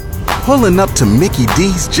Pulling up to Mickey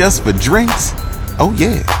D's just for drinks? Oh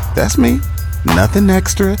yeah, that's me. Nothing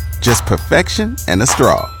extra, just perfection and a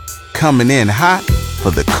straw. Coming in hot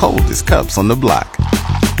for the coldest cups on the block.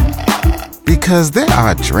 Because there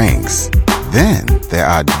are drinks. Then there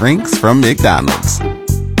are drinks from McDonald's.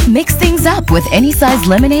 Mix things up with any size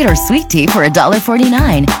lemonade or sweet tea for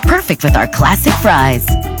 $1.49. Perfect with our classic fries.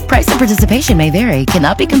 Price and participation may vary.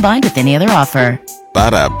 Cannot be combined with any other offer.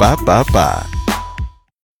 Ba-da-ba-ba-ba.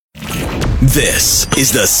 This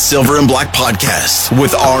is the Silver and Black Podcast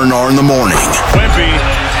with R&R in the morning. Wemby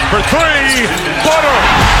for three.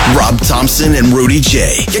 Butter. Rob Thompson and Rudy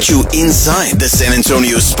J get you inside the San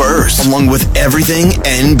Antonio Spurs, along with everything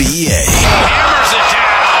NBA. Hammers it down.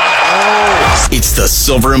 It's the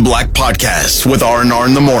Silver and Black Podcast with R&R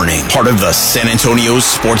in the morning, part of the San Antonio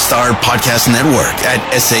Sports Star Podcast Network at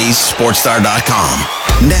sasportstar.com.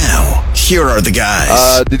 Now, here are the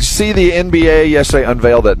guys. Did you see the NBA yesterday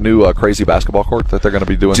unveil that new crazy basketball court that they're going to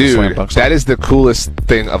be doing? Dude, the slam dunks that is the coolest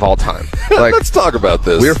thing of all time. Like, let's talk about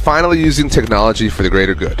this. We're finally using technology for the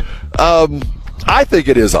greater good. I think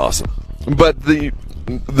it is awesome, but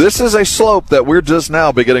this is a slope that we're just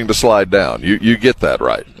now beginning to slide down. You get that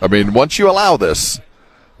right. I mean, once you allow this,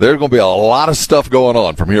 there's going to be a lot of stuff going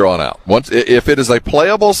on from here on out. If it is a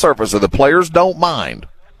playable surface and the players don't mind.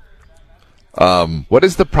 What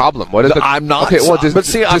is the problem? I'm not. Okay, well,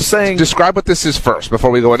 I'm saying describe what this is first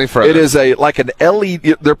before we go any further. It is like an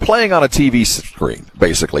LED. They're playing on a TV screen,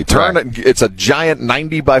 basically. It's a giant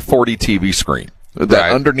 90 by 40 TV screen.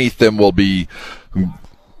 That underneath them will be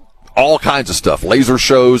all kinds of stuff, laser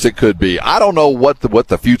shows. It could be. I don't know what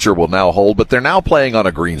the future will now hold, but they're now playing on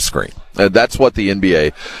a green screen, and that's what the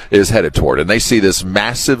NBA is headed toward. And they see this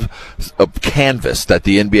massive canvas that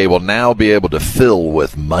the NBA will now be able to fill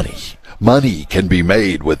with money. Money can be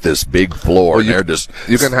made with this big floor. Well, they're just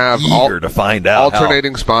you can have eager to find out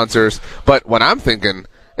alternating sponsors. But what I'm thinking,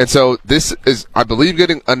 and so this is, I believe,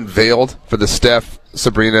 getting unveiled for the Steph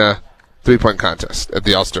Sabrina 3-point contest at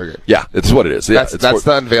the All-Star game. Yeah, it's what it is. Yeah, that's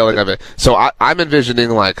the unveiling of it. So I'm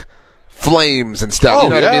envisioning like flames and stuff. Oh, you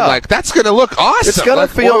know what I mean? Like, that's going to look awesome. It's going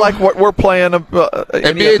to feel like we're playing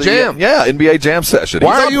NBA Jam. Yeah, NBA Jam session.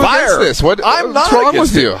 Why are you against this? What's wrong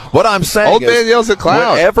with you? What I'm saying Old man yells at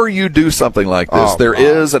cloud. Whenever you do something like this, there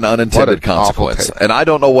is an unintended consequence. And I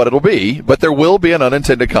don't know what it'll be, but there will be an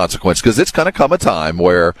unintended consequence because it's going to come a time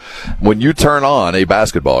where when you turn on a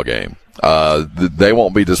basketball game, they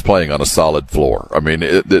won't be just playing on a solid floor. I mean,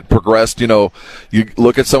 it progressed, you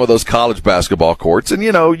look at some of those college basketball courts and,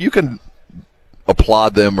 you can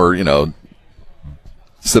applaud them or,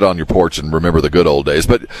 sit on your porch and remember the good old days.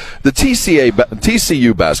 But the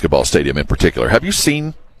TCU basketball stadium in particular, have you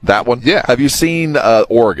seen that one? Yeah. Have you seen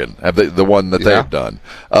Oregon? Have the one that they've done?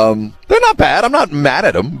 They're not bad. I'm not mad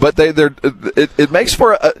at them, but it makes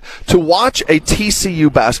for to watch a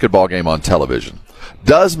TCU basketball game on television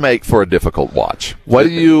does make for a difficult watch. What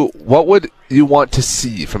would you want to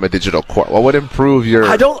see from a digital court? What would improve your...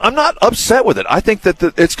 I'm not upset with it. I think that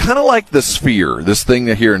it's kind of like the Sphere, this thing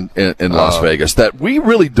here in Las Vegas, that we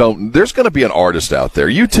really don't... There's going to be an artist out there.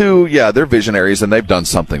 You two, they're visionaries, and they've done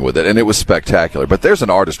something with it, and it was spectacular. But there's an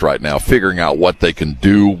artist right now figuring out what they can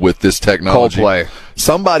do with this technology. Coldplay.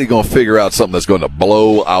 Somebody going to figure out something that's going to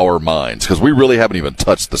blow our minds, because we really haven't even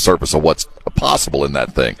touched the surface of what's possible in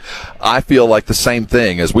that thing. I feel like the same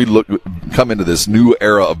thing as we come into this new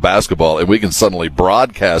era of basketball, and we can suddenly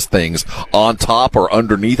broadcast things on top or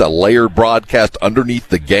underneath a layered broadcast underneath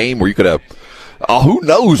the game where you could have who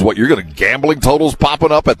knows what you're going to gambling totals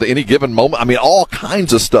popping up at any given moment. I mean, all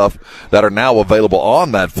kinds of stuff that are now available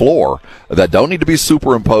on that floor that don't need to be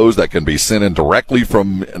superimposed, that can be sent in directly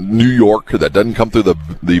from New York, that doesn't come through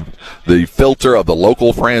the filter of the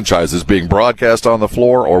local franchises being broadcast on the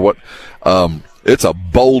floor or what. It's a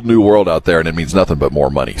bold new world out there, and it means nothing but more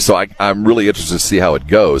money. So I'm really interested to see how it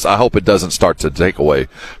goes. I hope it doesn't start to take away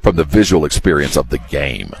from the visual experience of the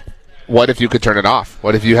game. What if you could turn it off?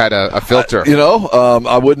 What if you had a filter?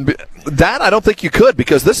 I wouldn't be... That I don't think you could,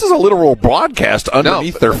 because this is a literal broadcast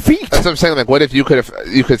underneath their feet. That's what I'm saying. Like, what if you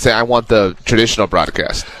could say, I want the traditional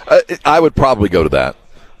broadcast? I would probably go to that.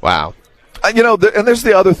 Wow. And there's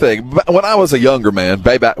the other thing. When I was a younger man,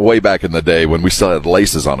 way back in the day when we still had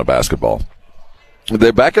laces on a basketball,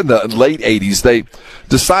 back in the late 80s, they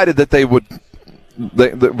decided that they would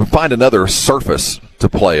find another surface to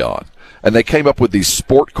play on. And they came up with these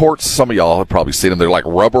sport courts. Some of y'all have probably seen them. They're like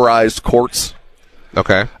rubberized courts.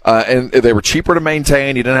 Okay. And they were cheaper to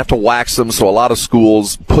maintain. You didn't have to wax them, so a lot of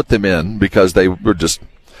schools put them in because they were just...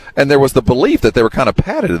 And there was the belief that they were kind of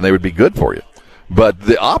padded and they would be good for you. But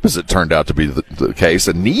the opposite turned out to be the case,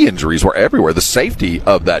 and knee injuries were everywhere. The safety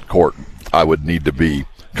of that court, I would need to be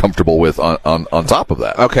comfortable with on top of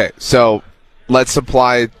that. Okay, so let's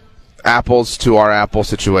apply apples to our apple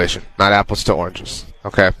situation, not apples to oranges.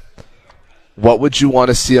 Okay, what would you want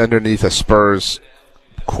to see underneath a Spurs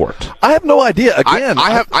court? I have no idea. Again,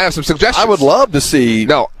 I have some suggestions. I would love to see.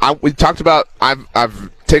 No, we talked about. I've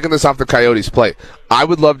taken this off the Coyotes' plate. I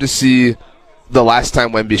would love to see the last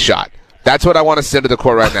time Wemby shot. That's what I want to send to the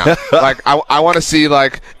court right now. Like I want to see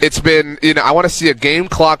it's been I want to see a game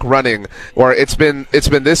clock running, or it's been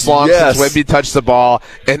this long since Wemby touched the ball,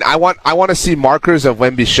 and I want to see markers of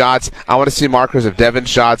Wemby shots. I want to see markers of Devin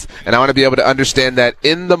shots, and I want to be able to understand that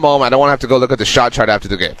in the moment. I don't want to have to go look at the shot chart after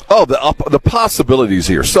the game. Oh, the possibilities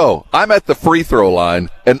here. So I'm at the free throw line,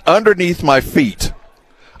 and underneath my feet,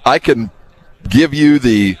 I can give you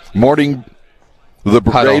the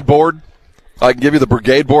brigade board. I can give you the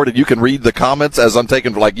brigade board, and you can read the comments as I'm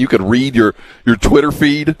taking. Like you can read your Twitter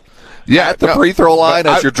feed. Yeah, at the free throw line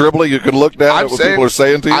as you're dribbling, you can look down at what people are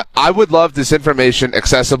saying to you. I would love this information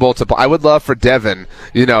accessible to. I would love for Devin,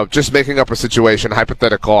 just making up a situation,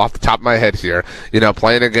 hypothetical, off the top of my head here,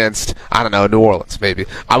 playing against New Orleans maybe.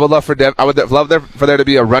 I would love for for there to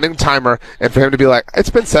be a running timer and for him to be like, it's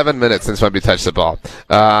been 7 minutes since Wemby touched the ball.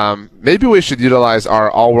 Maybe we should utilize our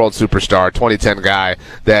all-world superstar 2010 guy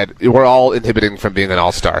that we're all inhibiting from being an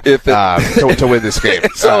all-star to win this game.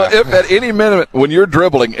 So if at any minute when you're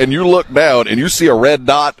dribbling and you look down and you see a red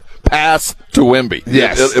dot pass to Wemby,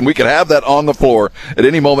 yes, and we could have that on the floor at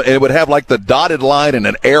any moment, and it would have like the dotted line and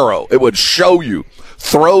an arrow. It would show you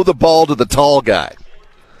throw the ball to the tall guy.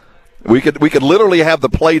 We could literally have the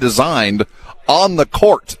play designed on the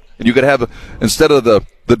court, and you could have, instead of the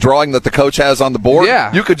drawing that the coach has on the board,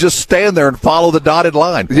 you could just stand there and follow the dotted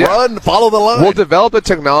line. Run, follow the line. We'll develop a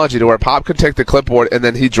technology to where Pop can take the clipboard and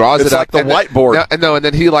then he draws it like up. the whiteboard. And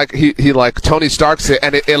then he Tony Starks it,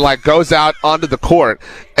 and it goes out onto the court,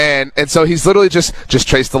 and so he's literally just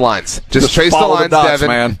trace the lines. Just trace the lines, dots, Devin,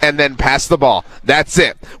 man. And then pass the ball. That's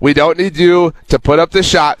it. We don't need you to put up the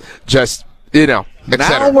shot. Just,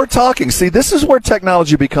 now we're talking. See, this is where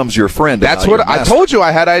technology becomes your friend. That's what I told you.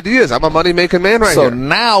 I had ideas. I'm a money-making man here. So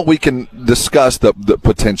now we can discuss the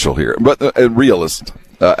potential here. But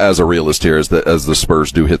as a realist here, as the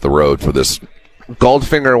Spurs do hit the road for this.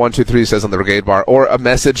 Goldfinger 123 says on the brigade bar, or a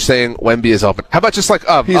message saying Wemby is open. How about just like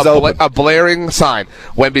a blaring sign?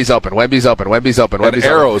 Wemby's open. Wemby's open. Wemby's open. And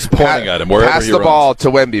arrows pointing at him wherever pass he the runs. ball to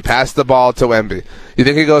Wemby. Pass the ball to Wemby. You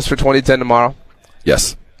think he goes for 20-10 tomorrow?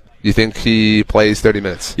 Yes. You think he plays 30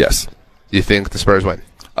 minutes? Yes. You think the Spurs win?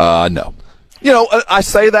 No. I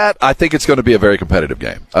say that. I think it's going to be a very competitive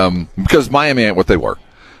game because Miami ain't what they were.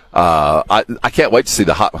 I can't wait to see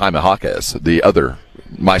the Jaime Jaquez,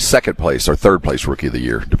 my second place or third place rookie of the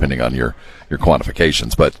year, depending on your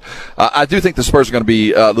quantifications. But I do think the Spurs are going to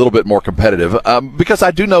be a little bit more competitive because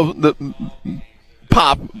I do know that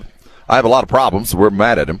Pop, I have a lot of problems. We're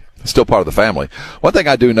mad at him. Still part of the family. One thing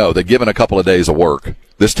I do know, that given a couple of days of work,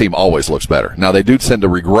 this team always looks better. Now, they do tend to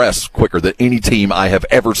regress quicker than any team I have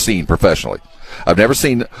ever seen professionally. I've never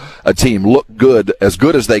seen a team look good as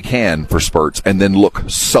they can for spurts and then look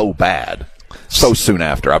so bad so soon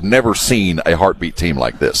after. I've never seen a heartbeat team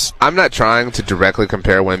like this. I'm not trying to directly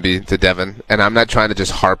compare Wemby to Devin, and I'm not trying to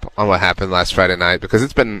just harp on what happened last Friday night because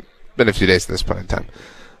it's been a few days at this point in time.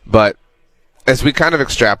 But as we kind of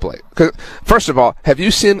extrapolate, because first of all, have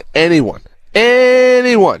you seen anyone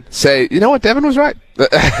say, you know what, Devin was right?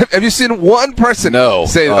 Have you seen one person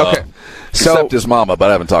say, okay. Except his mama, but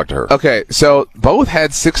I haven't talked to her. Okay, so both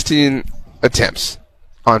had 16 attempts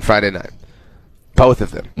on Friday night. Both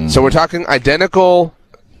of them. Mm-hmm. So we're talking identical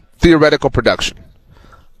theoretical production.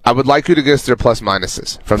 I would like you to guess their plus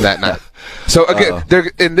minuses from that night. So again,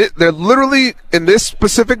 they're literally in this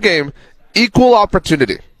specific game equal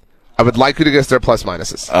opportunity. I would like you to guess their plus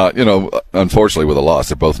minuses. Unfortunately, with a loss,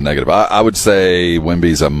 they're both negative. I would say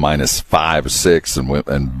Wemby's a -5 or 6, and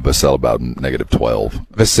Vassell about -12.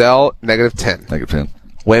 Vassell -10. -10.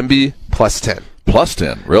 Wemby +10.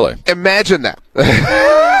 +10, really? Imagine that.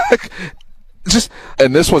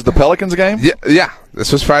 And this was the Pelicans game? Yeah.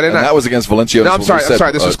 This was Friday night. And that was against Valencia. No, I'm sorry.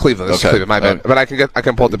 This was Cleveland. This was Cleveland. My bad. But I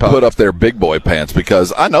can pull up the Pelicans. Put up their big boy pants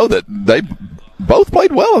because I know that they both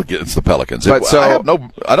played well against the Pelicans. But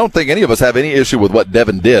I don't think any of us have any issue with what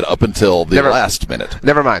Devin did up until the last minute.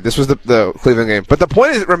 Never mind. This was the Cleveland game. But the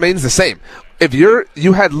point is, it remains the same. If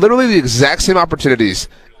you had literally the exact same opportunities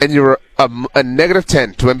and you were a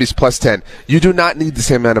 -10 to Wemby's +10, you do not need the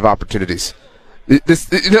same amount of opportunities. You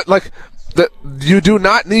do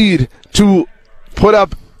not need to put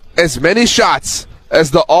up as many shots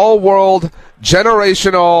as the all-world,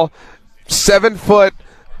 generational, 7-foot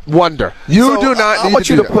wonder. You do not need to do that. I want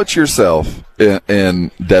you to put yourself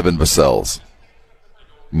in Devin Vassell's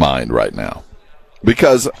mind right now,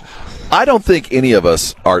 because I don't think any of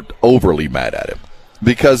us are overly mad at him.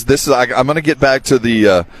 Because this is, I'm going to get back to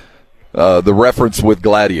the reference with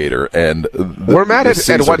Gladiator, and we're mad at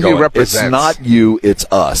what he represents. It's not you, it's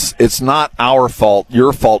us. It's not our fault,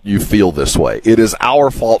 your fault you feel this way. It is our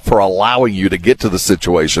fault for allowing you to get to the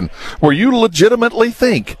situation where you legitimately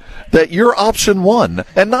think that you're option one.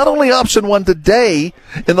 And not only option one today,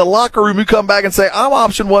 in the locker room you come back and say, I'm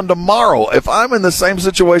option one tomorrow. If I'm in the same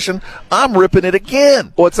situation, I'm ripping it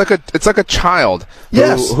again. Well, it's like a child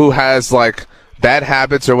who has like bad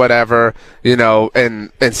habits or whatever,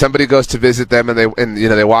 and somebody goes to visit them and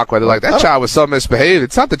they walk away. They're like, that child was so misbehaved.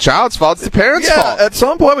 It's not the child's fault. It's the parents' fault. At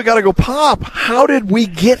some point we got to go, Pop, how did we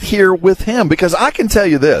get here with him? Because I can tell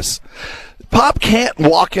you this. Pop can't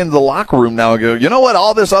walk into the locker room now and go, you know what,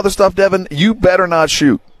 all this other stuff, Devin, you better not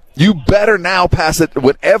shoot. You better now pass it.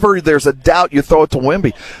 Whenever there's a doubt, you throw it to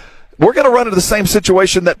Wemby. We're going to run into the same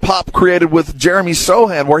situation that Pop created with Jeremy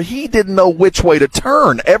Sohan, where he didn't know which way to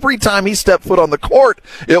turn. Every time he stepped foot on the court,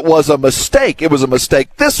 it was a mistake. It was a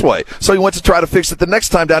mistake this way. So he went to try to fix it the next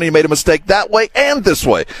time down, and he made a mistake that way and this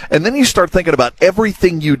way. And then you start thinking about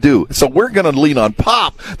everything you do. So we're going to lean on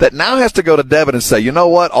Pop that now has to go to Devin and say, you know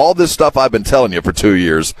what, all this stuff I've been telling you for 2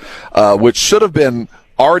 years, which should have been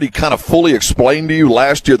already kind of fully explained to you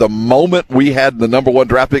last year, the moment we had the number one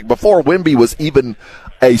draft pick, before Wemby was even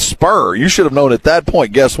a Spur. You should have known at that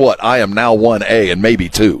point, guess what? I am now 1A and maybe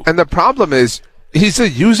 2. And the problem is, he's a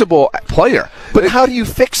usable player. But how do you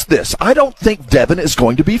fix this? I don't think Devin is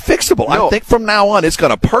going to be fixable. No. I think from now on it's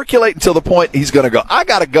going to percolate until the point he's going to go, I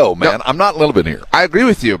got to go, man. No, I'm not living here. I agree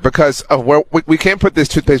with you, because of where we can't put this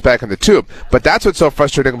toothpaste back in the tube. But that's what's so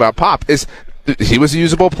frustrating about Pop is he was a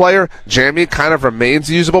usable player. Jeremy kind of remains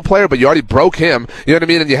a usable player, but you already broke him. You know what I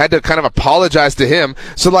mean? And you had to kind of apologize to him.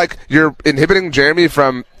 So, like, you're inhibiting Jeremy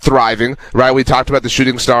from thriving, right? We talked about the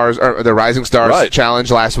Shooting Stars, or the Rising Stars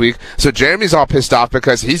challenge last week. So Jeremy's all pissed off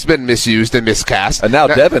because he's been misused and miscast. And now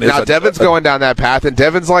Devin's going down that path, and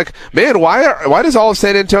Devin's like, man, why does all of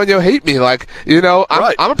San Antonio hate me? Like,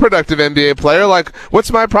 I'm a productive NBA player. Like,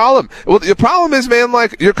 what's my problem? Well, the problem is, man,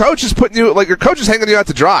 like, your coach is hanging you out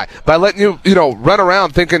to dry by letting you run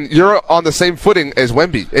around thinking you're on the same footing as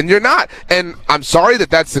Wemby, and you're not. And I'm sorry that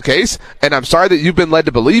that's the case, and I'm sorry that you've been led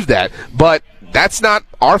to believe that, but that's not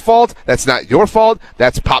our fault. That's not your fault.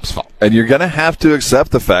 That's Pop's fault. And you're going to have to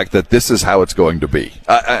accept the fact that this is how it's going to be.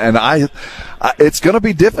 It's going to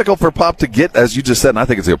be difficult for Pop to get, as you just said, and I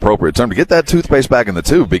think it's the appropriate term, to get that toothpaste back in the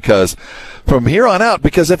tube, because from here on out,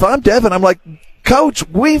 because if I'm Devin, I'm like, Coach,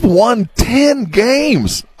 we've won 10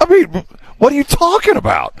 games. I mean, what are you talking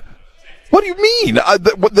about? What do you mean?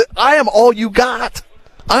 I am all you got.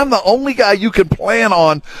 I'm the only guy you can plan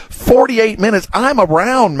on 48 minutes. I'm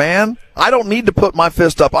around, man. I don't need to put my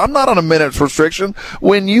fist up. I'm not on a minutes restriction.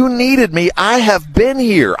 When you needed me, I have been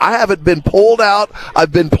here. I haven't been pulled out.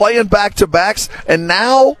 I've been playing back-to-backs, and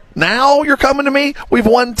now you're coming to me? We've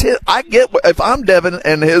won 10. I get, if I'm Devin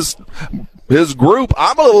and his group,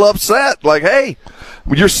 I'm a little upset. Like, hey,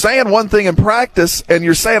 you're saying one thing in practice, and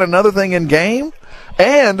you're saying another thing in game?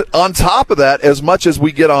 And on top of that, as much as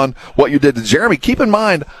we get on what you did to Jeremy, keep in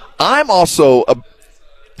mind, I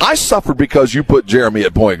suffered because you put Jeremy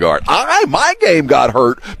at point guard. My game got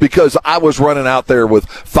hurt because I was running out there with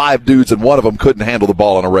 5 dudes and one of them couldn't handle the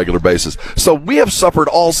ball on a regular basis. So we have suffered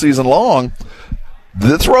all season long.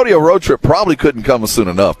 This rodeo road trip probably couldn't come soon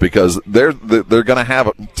enough, because they're going to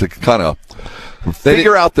have to kind of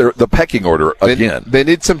figure out the pecking order again. They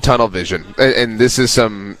need some tunnel vision, and this is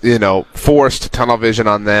some forced tunnel vision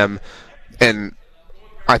on them. And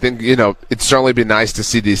I think it'd certainly be nice to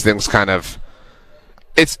see these things kind of.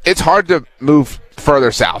 It's hard to move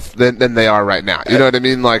further south than they are right now. You know what I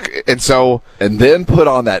mean? Like, and then put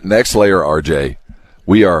on that next layer, RJ.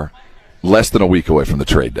 We are less than a week away from the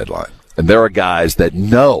trade deadline. And there are guys that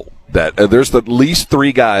know that there's at least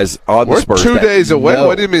 3 guys on the Spurs. We're 2 days away.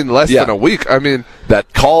 What do you mean less than a week? I mean,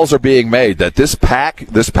 that calls are being made that this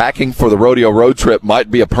packing for the rodeo road trip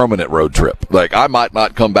might be a permanent road trip. Like, I might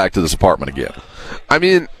not come back to this apartment again. I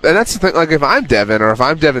mean, and that's the thing. Like, if I'm Devin, or if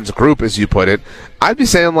I'm Devin's group, as you put it, I'd be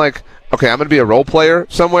saying, like, okay, I'm going to be a role player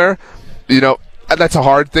somewhere. That's a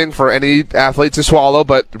hard thing for any athlete to swallow,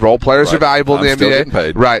 but role players are valuable in the NBA. Still getting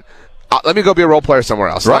paid. Right. Let me go be a role player somewhere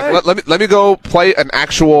else. Right. Like, let me go play an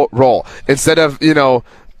actual role instead of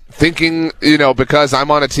thinking because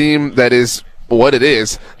I'm on a team that is what it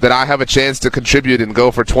is, that I have a chance to contribute and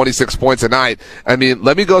go for 26 points a night. I mean,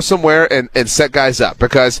 let me go somewhere and set guys up,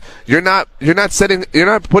 because you're not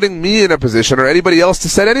putting me in a position or anybody else to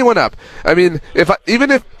set anyone up. I mean, if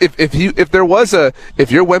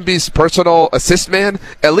you're Wemby's personal assist man,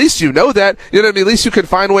 at least you know that. You know what I mean? At least you can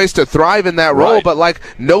find ways to thrive in that role. Right. But like,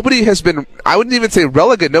 nobody has been, I wouldn't even say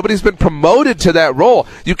relegated. Nobody's been promoted to that role.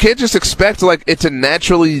 You can't just expect like it to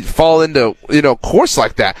naturally fall into, course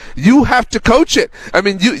like that. You have to coach it. I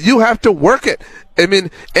mean, you have to work it. I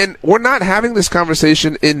mean, and we're not having this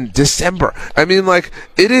conversation in December. I mean, like,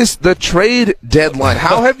 it is the trade deadline.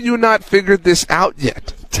 How have you not figured this out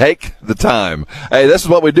yet? Take the time. Hey, this is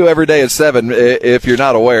what we do every day at 7. If you're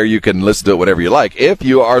not aware, you can listen to it whenever you like. If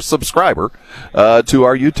you are a subscriber to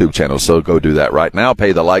our YouTube channel, so go do that right now.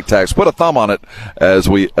 Pay the like tax. Put a thumb on it, as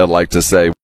we like to say.